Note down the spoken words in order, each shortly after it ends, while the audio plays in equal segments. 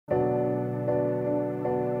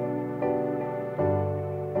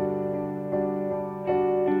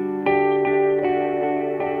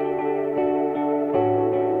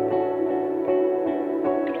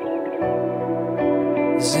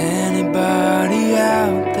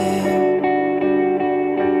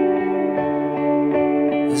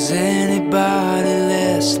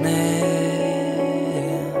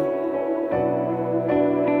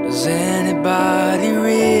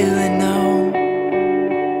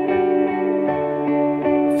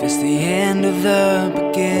the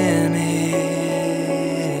beginning.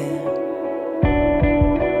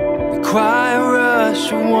 The quiet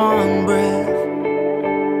rush of one breath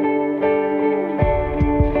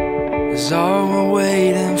is all we're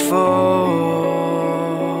waiting for.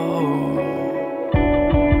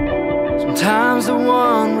 Sometimes the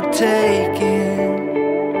one we're taking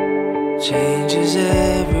changes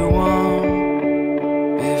everyone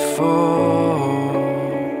before.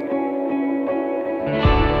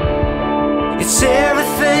 It's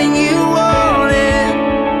everything you wanted,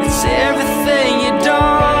 it's everything you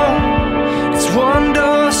don't. It's one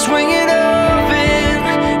door swinging open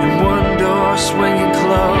and one door swinging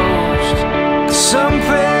closed. 'Cause some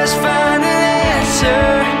prayers find an answer,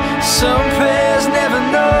 some prayers never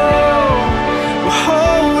know. We're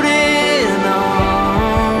holding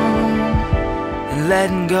on and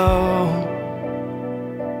letting go.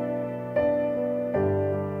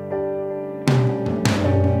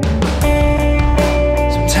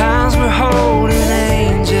 We're holding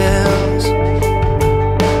angels,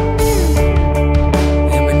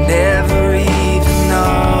 and we never even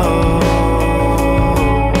know.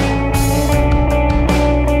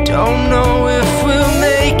 Don't know if we'll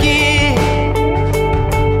make it,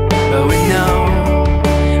 but we know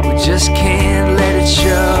we just can't let it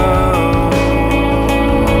show.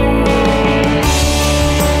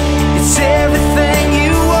 It's everything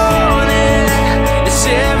you wanted, it's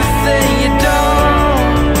everything you don't.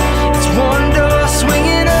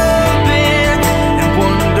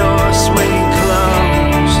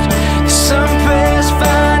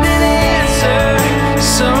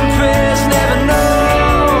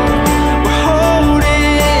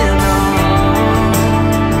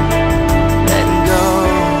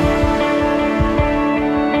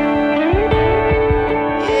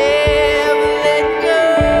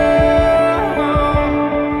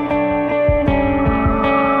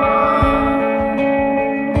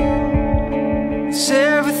 It's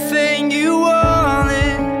everything you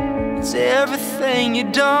wanted, it's everything you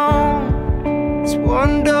don't. It's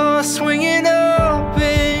one door swinging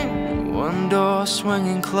open and one door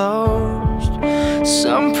swinging closed.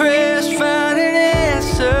 Some prayers find an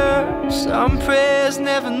answer, some prayers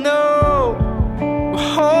never know.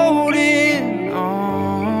 We're holding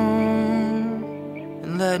on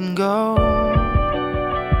and letting go.